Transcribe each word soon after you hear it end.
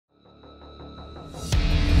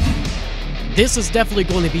This is definitely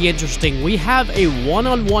going to be interesting. We have a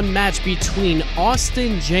one-on-one match between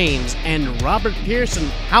Austin James and Robert Pierson.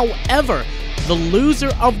 However, the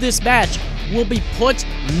loser of this match will be put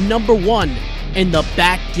number 1 in the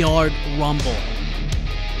Backyard Rumble.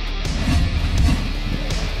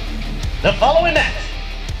 The following match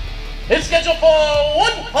is scheduled for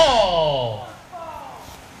 1 fall.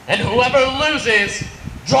 And whoever loses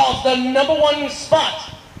draws the number 1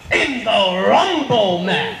 spot in the Rumble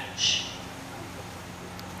match.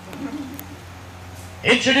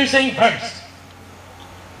 Introducing first,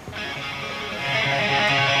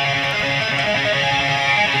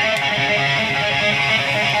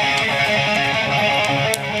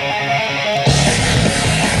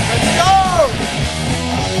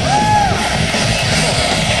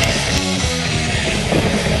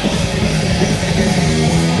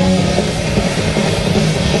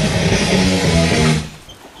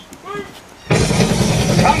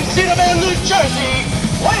 New Jersey,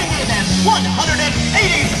 weighing in at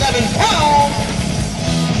 187 pounds,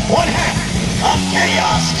 one half of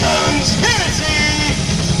Chaos Conspiracy,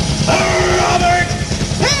 Robert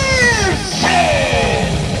Pierson!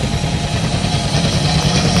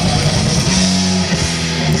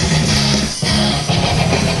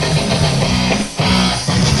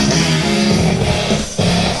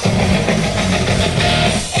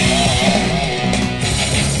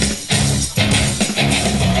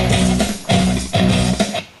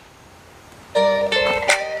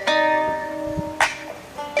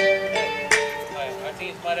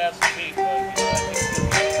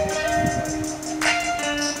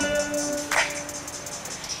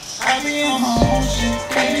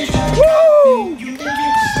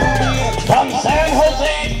 From San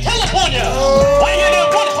Jose, California, weighing in at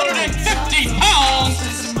 150 pounds,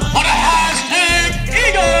 on a hashtag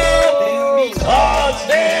Eagle,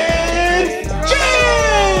 Austin James!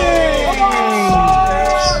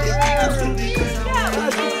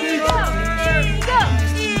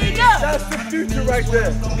 That's the future right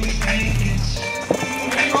there.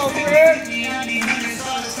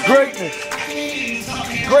 Greatness.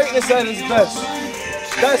 Greatness at its best.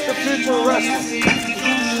 That's the future of wrestling.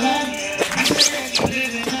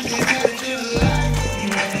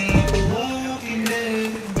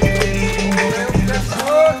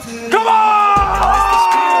 Come on!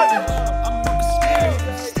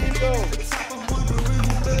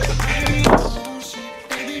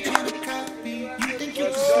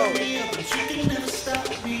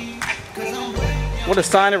 What a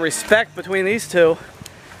sign of respect between these two.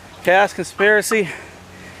 Chaos Conspiracy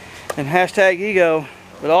and hashtag Ego,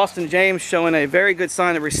 but Austin James showing a very good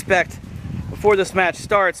sign of respect before this match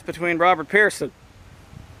starts between Robert Pierson.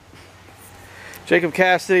 Jacob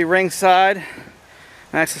Cassidy ringside,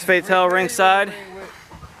 Maxis Fatal ringside,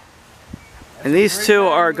 and these two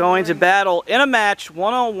are going to battle in a match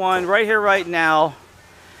one-on-one right here, right now,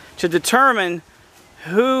 to determine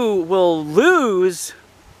who will lose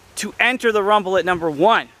to enter the Rumble at number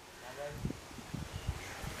 1.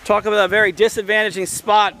 Talk about a very disadvantaging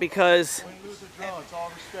spot because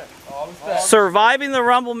surviving the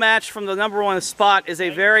Rumble match from the number 1 spot is a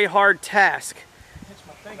very hard task.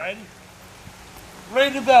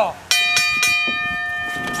 Ready to go.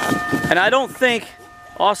 And I don't think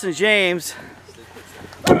Austin James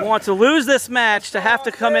would want to lose this match to have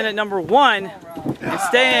to come in at number 1 and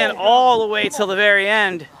stay in all the way till the very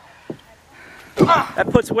end. That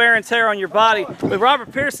puts wear and tear on your body. But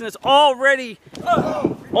Robert Pierson is already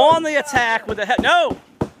on the attack with the head. No!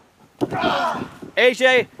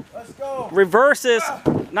 AJ reverses.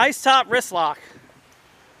 Nice top wrist lock.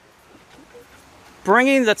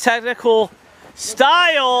 Bringing the technical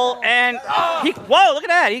style, and whoa, look at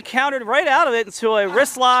that. He countered right out of it into a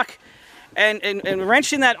wrist lock and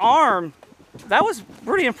wrenching that arm. That was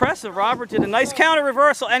pretty impressive. Robert did a nice counter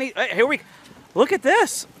reversal, and here we look at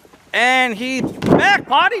this. And he back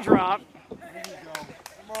body drop. Come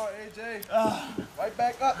on, AJ. Right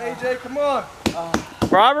back up, AJ. Come on.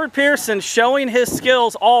 Robert Pierson showing his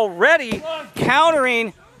skills already,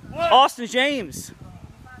 countering Austin James.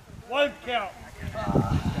 1 count.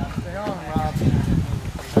 Stay on, Rob.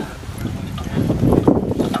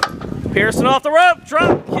 Pierson off the rope,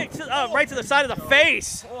 drop kick right to the side of the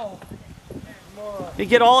face. You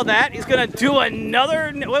get all of that. He's gonna do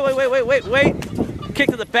another. Wait. Kick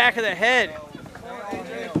to the back of the head.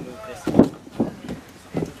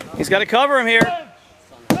 He's got to cover him here.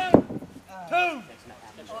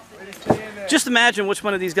 Just imagine which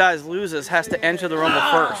one of these guys loses, has to enter the Rumble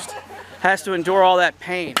first, has to endure all that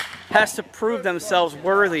pain, has to prove themselves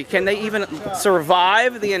worthy. Can they even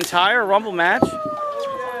survive the entire Rumble match?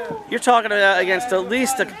 You're talking against at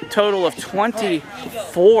least a total of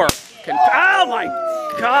 24 Oh my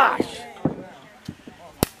gosh.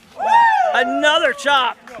 Another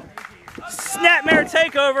chop. Snapmare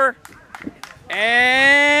takeover.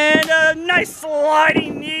 And a nice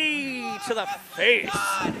sliding knee to the face.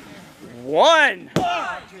 1,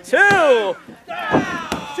 2.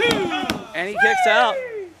 And he kicks out.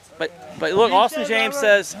 But look, Austin James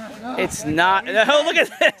says it's not. Oh, look at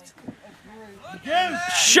this.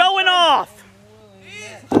 Showing off.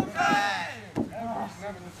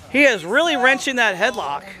 He is really wrenching that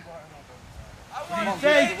headlock.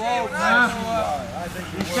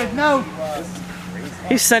 He said no.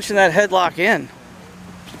 He's cinching that headlock in.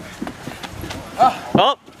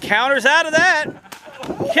 Oh, counters out of that.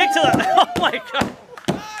 Kick to the, oh my God.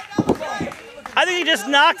 I think he just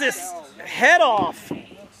knocked his head off.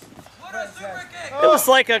 It was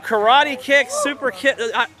like a karate kick, super kick.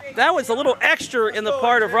 That was a little extra in the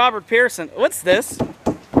part of Robert Pierson. What's this? Is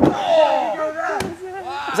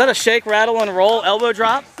that a shake, rattle, and roll elbow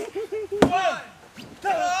drop?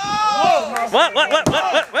 What?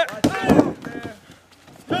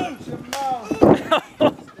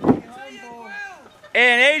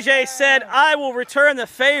 And AJ said, I will return the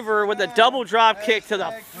favor with a double drop kick to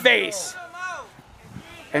the face.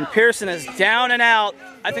 And Pierson is down and out.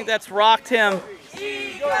 I think that's rocked him.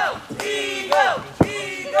 He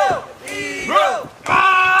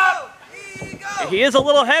is a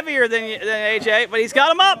little heavier than AJ, but he's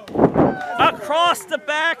got him up. Across the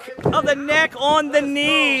back of the neck on the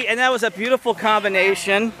knee. And that was a beautiful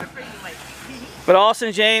combination. But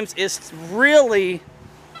Austin James is really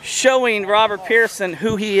showing Robert Pierson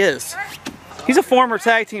who he is. He's a former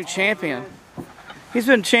tag team champion. He's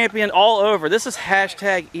been champion all over. This is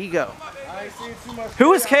 #ego.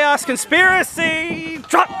 Who is Chaos Conspiracy?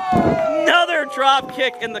 Drop! Another drop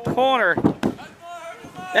kick in the corner.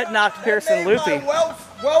 That knocked Pierson loopy.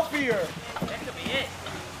 Wealthier.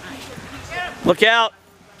 Look out.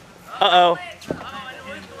 Uh-oh.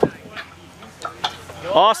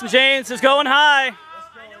 Austin James is going high.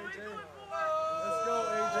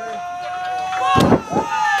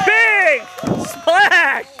 Big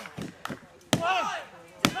splash.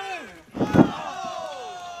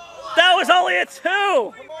 That was only a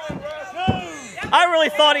 2. I really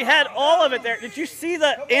thought he had all of it there. Did you see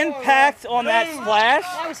the impact on that splash?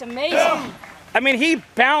 That was amazing. I mean, he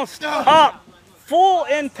bounced up. Full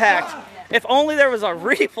impact. If only there was a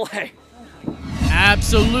replay.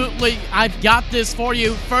 Absolutely, I've got this for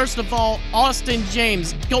you. First of all, Austin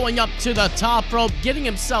James going up to the top rope, getting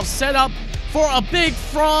himself set up for a big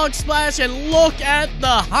frog splash, and look at the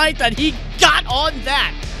height that he got on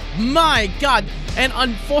that. My God, and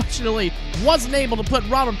unfortunately wasn't able to put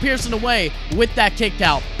Robert Pierson away with that kick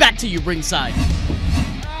out. Back to you, ringside.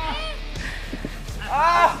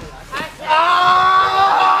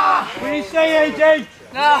 What do you say, AJ?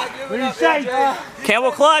 No. What do you say?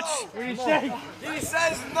 Camel clutch. What do you say? He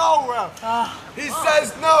says no, Ralph. He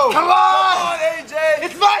says no. Come on, AJ.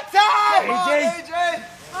 It's my time. Come on, AJ.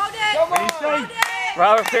 Hold it. Come on. Hold it.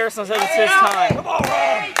 Robert Pierson says it's his time. Come on,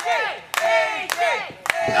 Ralph. AJ.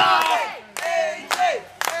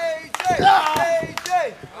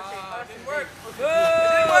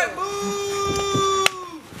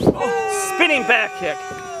 Spinning back kick.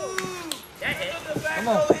 Come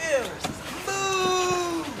on.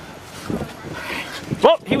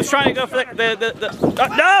 Well, he was trying to go for the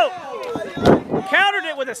no! Countered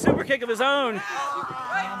it with a super kick of his own.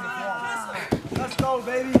 Let's go,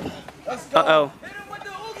 baby. Let's go. Uh-oh.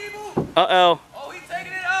 Uh-oh. Oh, he's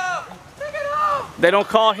taking it off. Take it off. They don't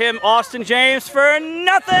call him Austin James for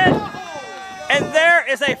nothing. And there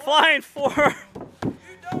is a flying four.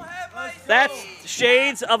 That's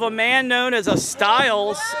shades of a man known as a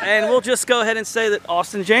Styles. And we'll just go ahead and say that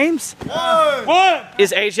Austin James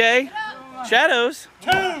is AJ Shadows. 2.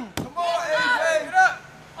 Come on, AJ. Get up.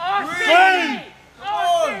 Austin James.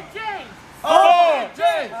 4.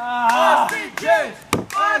 James. Austin James.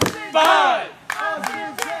 Austin 5.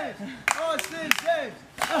 Austin James. Austin James.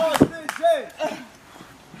 Austin James.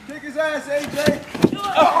 Kick his ass, AJ.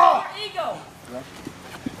 Ego.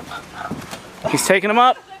 He's taking him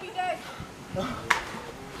up.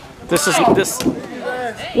 This.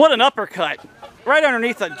 What an uppercut. Right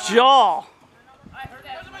underneath the jaw.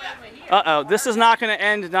 Uh-oh, this is not going to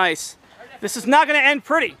end nice. This is not going to end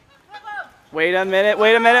pretty. Wait a minute.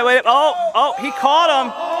 Oh, he caught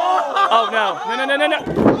him. Oh, no. No.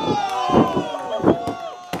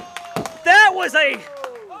 That was a...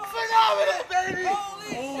 Phenomenal, baby.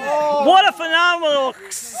 What a phenomenal...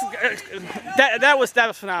 That was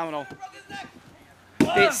phenomenal.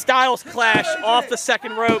 The Styles clash off the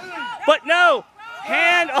second rope. But no,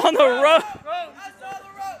 hand on the rope.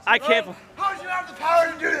 I can't... have the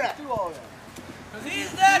power to do that.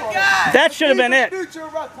 He's that guy. That should have been it.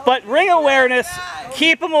 But ring awareness,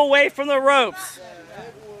 keep him away from the ropes.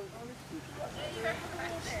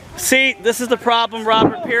 See, this is the problem.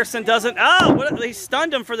 Robert Pierson doesn't. Oh, he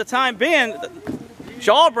stunned him for the time being.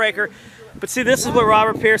 Jawbreaker. But see, this is what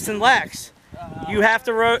Robert Pierson lacks. You have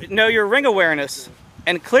to know your ring awareness.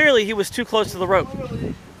 And clearly, he was too close to the rope.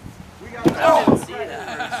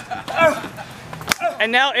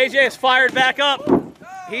 And now AJ is fired back up.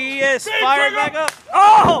 He is fired back up.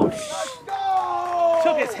 Oh!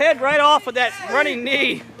 Took his head right off with that running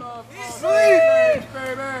knee.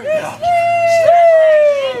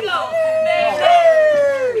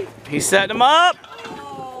 He's setting him up.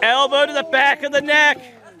 Elbow to the back of the neck.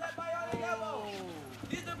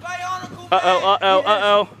 Uh-oh, uh-oh,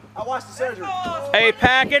 uh-oh. I watched the surgery. A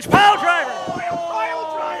package pile driver.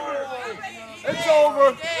 It's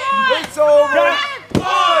over. It's over.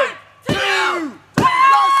 1, 2,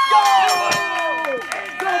 let's go!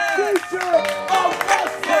 The future of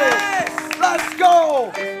wrestling. Let's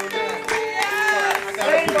go!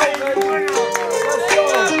 Let's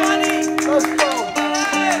go, baby.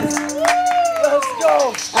 Let's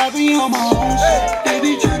go. I be on my own shit,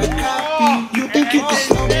 baby, try to copy. You think you can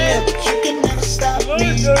slow me up, but you can never stop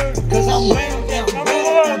me. Cause I'm way down,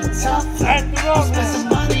 way on the top. Spend some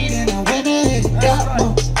money, then I win it. Got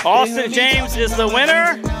more. Austin James is the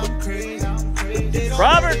winner.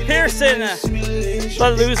 Robert Pierson, the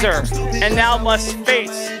loser, and now must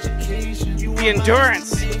face the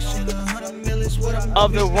endurance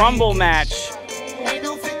of the Rumble match.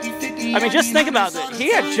 I mean, just think about it.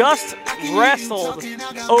 He had just wrestled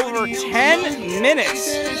over 10 minutes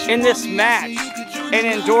in this match and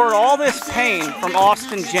endured all this pain from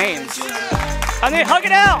Austin James. And they hug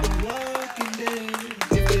it out.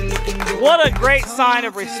 What a great sign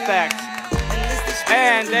of respect.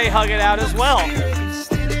 And they hug it out as well.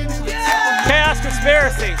 Chaos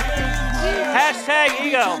Conspiracy. Hashtag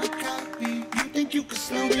ego. Think you can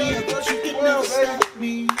slow me up, but you can never stop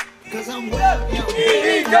me. Cause I'm well down,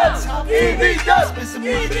 spend some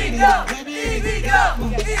money, then I win it. Got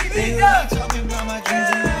more. They ain't talking about my dreams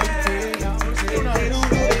and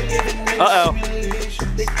Uh-oh.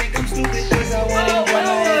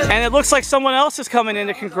 And it looks like someone else is coming in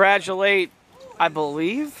to congratulate, I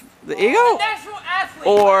believe, the Ego?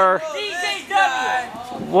 Or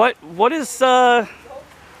what is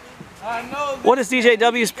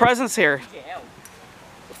DJW's presence here?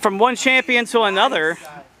 From one champion to another.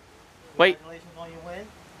 Wait.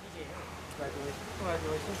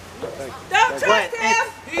 Don't trust him.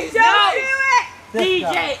 He's not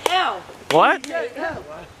DJL. What? You're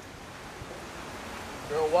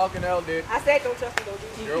a walking L, dude. I said don't trust him, though.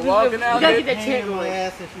 You're a walking L, dude. Pain in my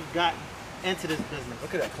ass since you got into this business.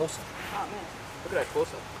 Look at that close up. Oh, man. Look at that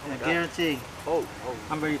close up. And I guarantee Oh.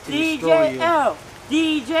 I'm ready to destroy you. DJL.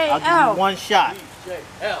 I'll give you one shot.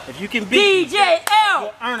 DJL. If you can beat me,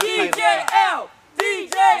 DJL. earn a title. DJL.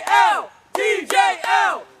 DJL.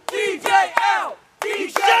 DJL. DJL.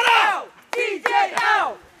 DJL.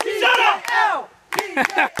 DJL. DJL.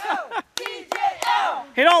 DJL.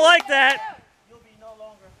 He don't like that. You'll be no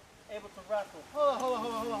longer able to wrestle. Hold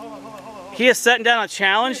on. He is setting down a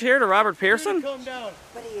challenge here to Robert Pierson. Calm down.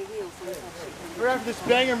 We're after this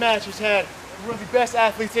banger match he's had. We're one of the best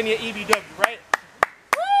athletes in the EBW, right?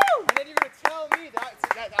 Woo! And then you're gonna tell me that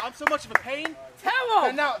I'm so much of a pain? Tell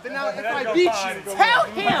him. Then now if I beat you, Tell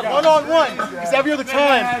him. one-on-one, because every other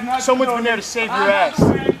time, someone's been there to save your ass.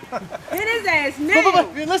 Hit his ass now.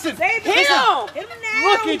 But listen, Save him. listen. Hit him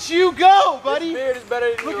now. Look at you go, buddy.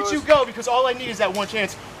 Look at you go, because all I need is that one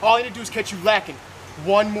chance. All I need to do is catch you lacking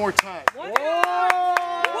one more time. One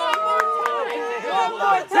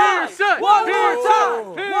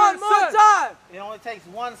more time. It only takes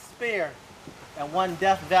one spear and one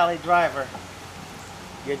Death Valley driver.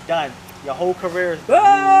 You're done. Your whole career is done.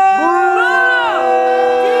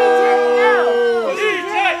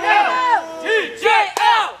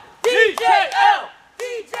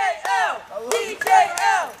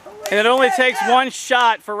 And it only takes one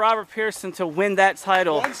shot for Robert Pierson to win that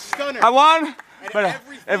title. One stunner. I won, but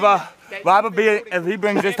if he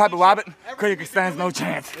brings this type of Robert, Critic stands no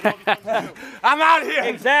chance. I'm out here.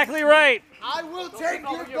 Exactly right. I will take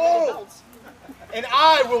your gold, and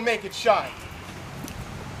I will make it shine.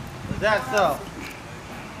 Is that so?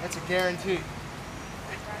 That's a guarantee.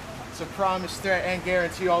 It's a promise, threat, and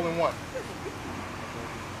guarantee all in one.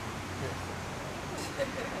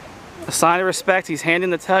 A sign of respect, he's handing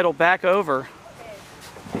the title back over.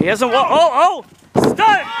 He hasn't won. Oh!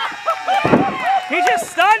 Stun! He just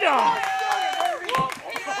stunned him!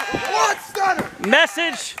 What stunner?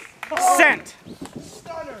 Message sent.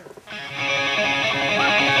 Stunner.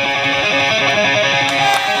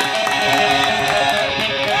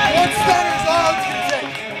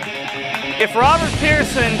 If Robert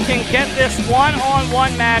Pierson can get this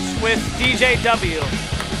one-on-one match with DJW,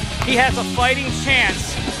 he has a fighting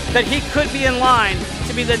chance that he could be in line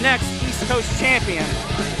to be the next East Coast champion.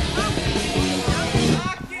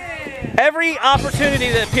 Every opportunity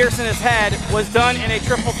that Pierson has had was done in a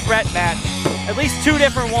triple threat match, at least 2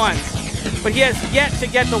 different ones. But he has yet to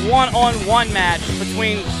get the one-on-one match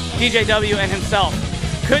between DJW and himself.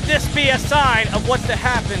 Could this be a sign of what's to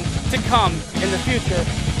happen to come in the future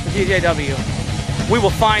for DJW? We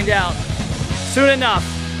will find out soon enough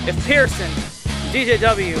if Pierson,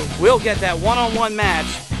 DJW, will get that one-on-one match,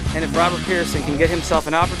 and if Robert Pierson can get himself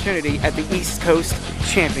an opportunity at the East Coast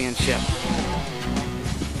Championship.